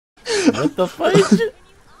What the fuck?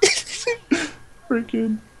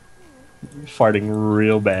 Freaking farting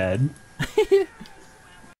real bad.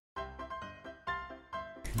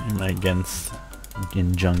 I'm against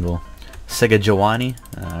in jungle. Sega Jawani?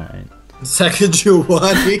 Alright. Second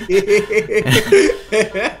Juwani.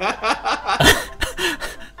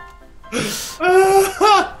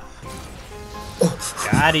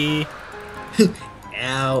 Gotti!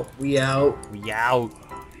 Out. We out. We out.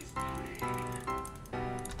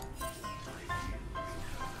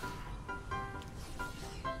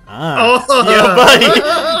 Ah. Oh. Yeah, buddy!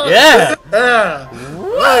 Yeah!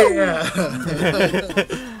 Oh, yeah.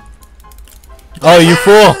 Oh, you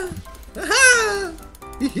fool!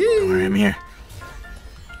 I'm here.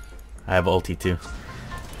 I have ulti too.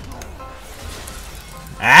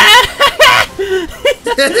 Ah!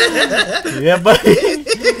 Yeah, buddy.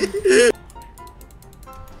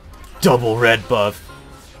 Double red buff.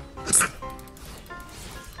 That's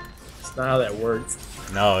not how that works.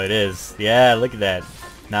 No, it is. Yeah, look at that.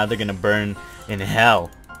 Now they're gonna burn in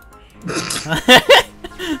hell.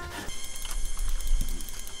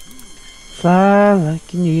 Fly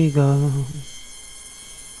like an eagle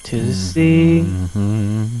to the sea.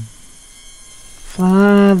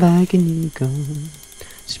 Fly like an eagle.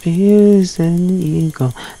 Spears an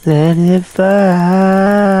eagle. Let it fly.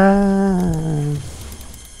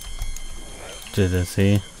 To the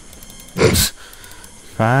sea.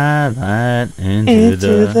 Fly right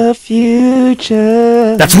Into the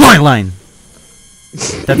future. That's my line!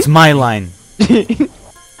 That's my line.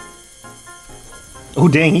 Oh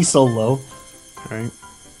dang, he's so low. Alright.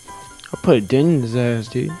 I'll put a dent in his ass,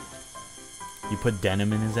 dude. You put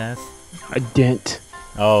denim in his ass? A dent.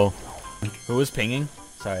 Oh. Who was pinging?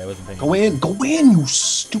 Sorry, I wasn't pinging. Go in, you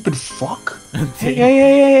stupid fuck.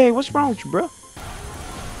 Hey, what's wrong with you, bro?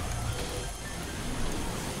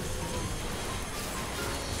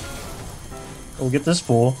 Go get this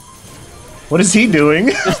fool. What is he doing?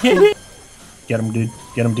 Get him, dude.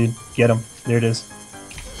 Get him, dude. Get him. There it is.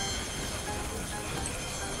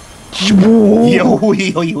 Yo,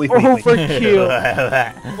 Overkill.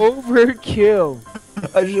 Overkill.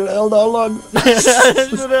 I should have held on long.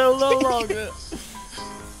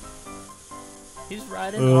 He's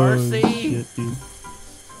riding RC. Shit, dude.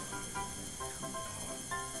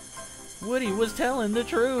 Woody was telling the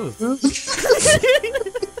truth.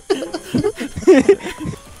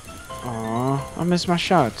 Aw, I missed my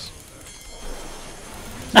shots.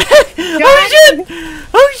 Oh shit!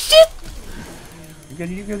 Oh shit! You're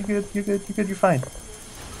good, you're fine.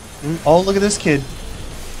 Oh, look at this kid.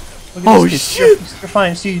 Look at Oh this kid. shit! You're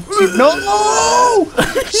fine. See, no!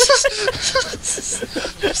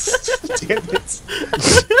 Damn it.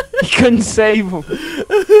 You couldn't save him.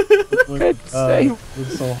 Couldn't save him.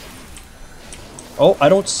 Oh,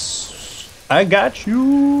 I got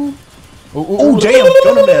you. Oh, damn!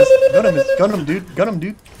 Gun him, dude. Gun him,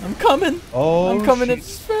 dude. I'm coming. Oh, I'm coming shit.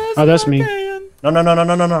 as fast Oh, that's as I me. can. No. Get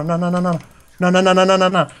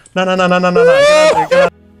out there.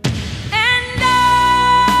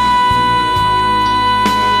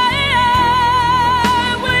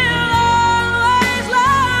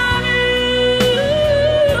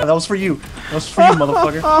 That was for you. That was for you,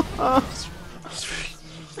 motherfucker.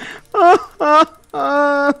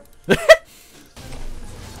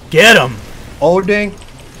 Get him! Oh, dang.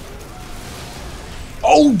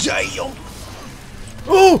 Oh, damn.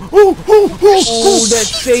 Oh, that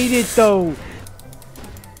shaded though.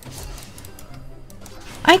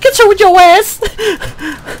 I ain't concerned with your ass!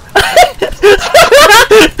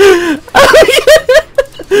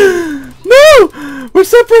 No! We're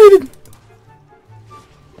separated!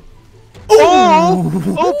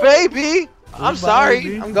 Oh, baby! I'm sorry.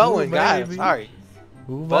 baby. I'm going, Ooh, God. I'm baby. sorry.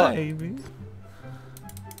 Ooh, Fuck. baby.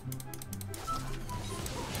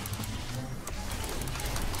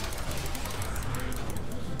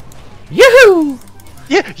 Yahoo!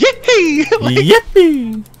 Yeah, yippee!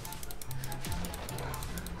 Yippee!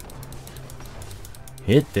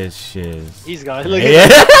 Hit this shit. He's gone. Look at Yeah.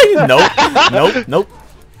 Nope.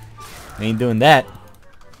 Ain't doing that.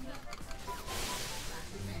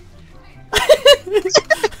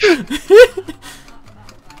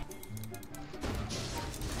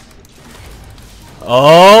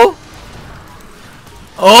 Oh!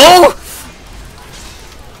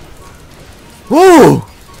 Ooh!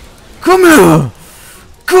 Come here!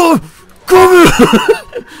 Come here!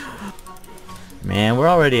 Man, we're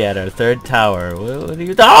already at our third tower. What are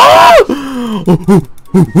you? Oh!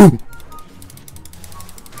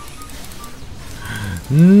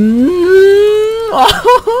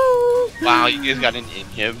 Wow, you guys got an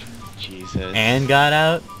inhib. Jesus. And got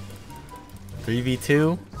out.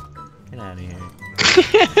 3v2. Get out of here.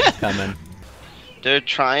 Coming. They're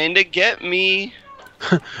trying to get me.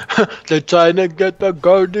 They're trying to get the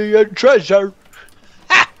Guardian treasure.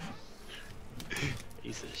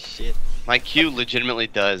 Piece of shit. My Q legitimately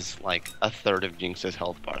does like a third of Jinx's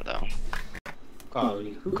health bar though.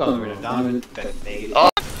 Who called her a dominant fade? Oh.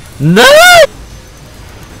 No!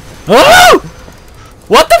 Oh!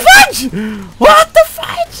 What the fudge? What the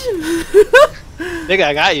fudge? Nigga,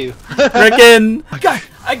 I got you. Frickin'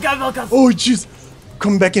 I got Vel'koz. Oh jeez.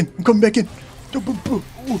 Come back in. I'm coming back in. Oh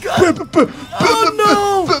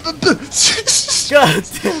no! God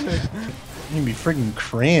damn it. You can be freaking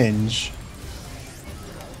cringe.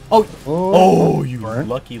 Oh, oh, you Burn.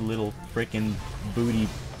 lucky little frickin' booty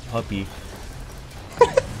puppy.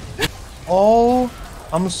 Oh,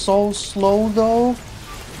 I'm so slow though.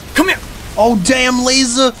 Come here. Oh damn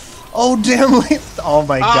laser. Oh damn laser. Oh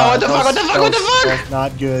my god. What the fuck? What the fuck? What the fuck? That's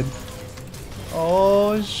not good.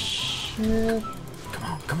 Oh shit. Come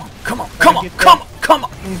on, come on, come on, come on, come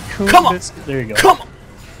on, come on. There you go. come on,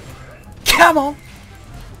 come on.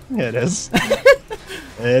 Yeah, it is.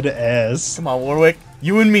 It is. Come on, Warwick.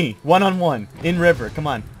 You and me, one-on-one, in river. Come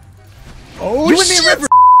on. Oh You and shit. me, river.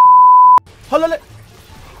 Holole.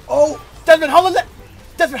 Oh. Desmond, holole.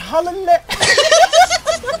 Desmond, holole.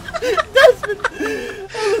 Desmond,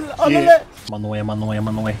 holole. Yeah. I'm on the way. I'm on the way. I'm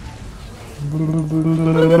on the way.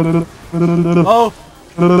 Oh,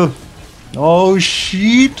 Oh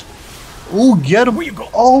shit. Oh, get him. where you go?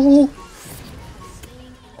 Oh.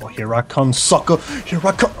 Oh, here I come, sucker. Here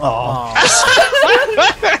I come. Oh.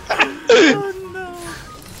 Oh no.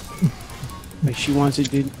 Like she wants it,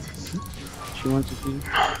 dude. She wants it, dude.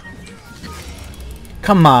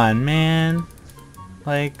 Come on, man.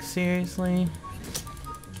 Like, seriously?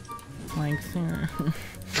 Like, seriously?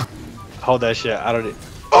 Hold that shit. I don't.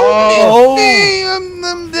 Oh!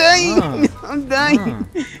 I'm dying. I'm dying.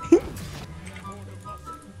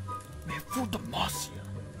 For the Marcia.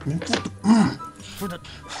 For the...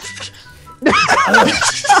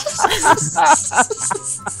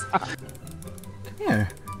 Come here.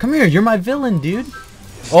 Come here. You're my villain, dude.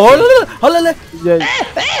 Oh, holole. Yeah.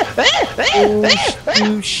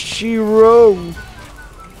 Oh, Shiro.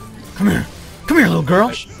 Come here. Come here, little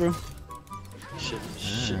girl. Shiro.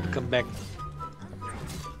 Shit, come back.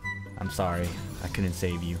 I'm sorry. I couldn't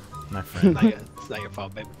save you, my friend. It's not your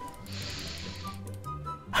fault, baby.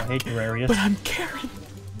 I hate Terrarius. But I'm Karen.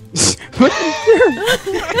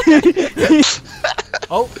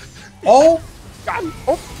 Oh. Oh. Got him.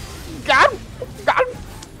 Oh. Got him. Got him.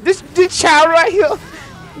 This child right here.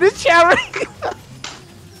 This child right here.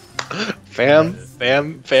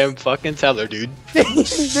 Fam, fucking tell her, dude.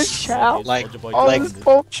 This child. Like, Oh, like, this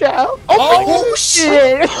poor child. Oh,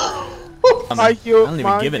 shit. My heel, I don't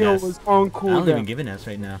even give an S. was on I cool don't even down. give an S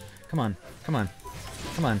right now. Come on. Come on.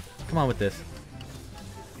 Come on. Come on with this.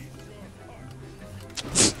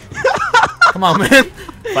 Come on, man.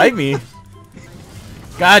 Fight me.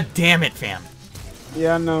 God damn it, fam.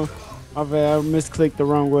 Yeah, I know. My bad. I misclicked the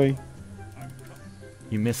wrong way.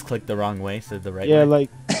 You misclicked the wrong way, said the right Yeah, way. like.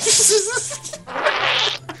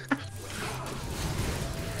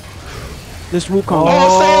 This Wukong. oh,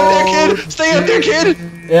 stay up there, kid. Stay up there, kid.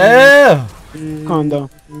 Yeah. Calm down.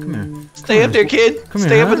 Come here. Stay up there, kid. Come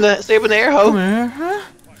Stay here, up in the, stay up in the air, Come ho. here, huh?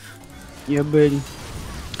 Yeah, buddy.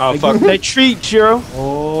 Oh Like, fuck. give her that treat, Shiro.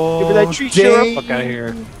 Oh. Give her that treat, Shiro. dang. Fuck out of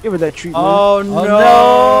here. Give her that treat, man. Oh no. Oh, no.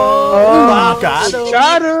 Oh, got him.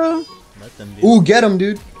 Got her. Let them do Ooh, get him,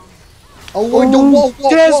 dude. Oh, whoa, Ooh, whoa, whoa,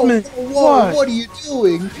 Desmond, whoa, whoa, what? what are you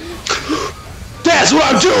doing? That's what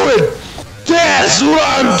I'm doing. That's what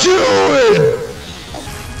I'm doing.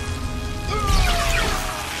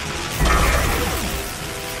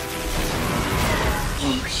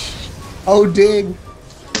 Oh, dang.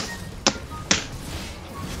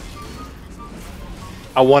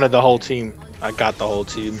 I wanted the whole team. I got the whole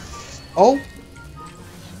team. Oh.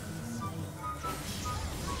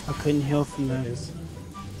 I couldn't help from that.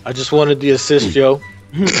 I just wanted the assist, Joe.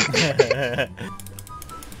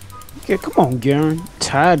 Okay, come on, Garen. I'm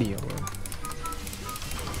tired of you.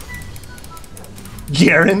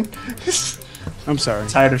 Garen. I'm sorry.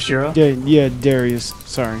 Tired of Shiro? Yeah, Darius.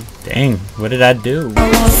 Sorry. Dang, what did I do?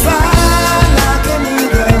 Fire.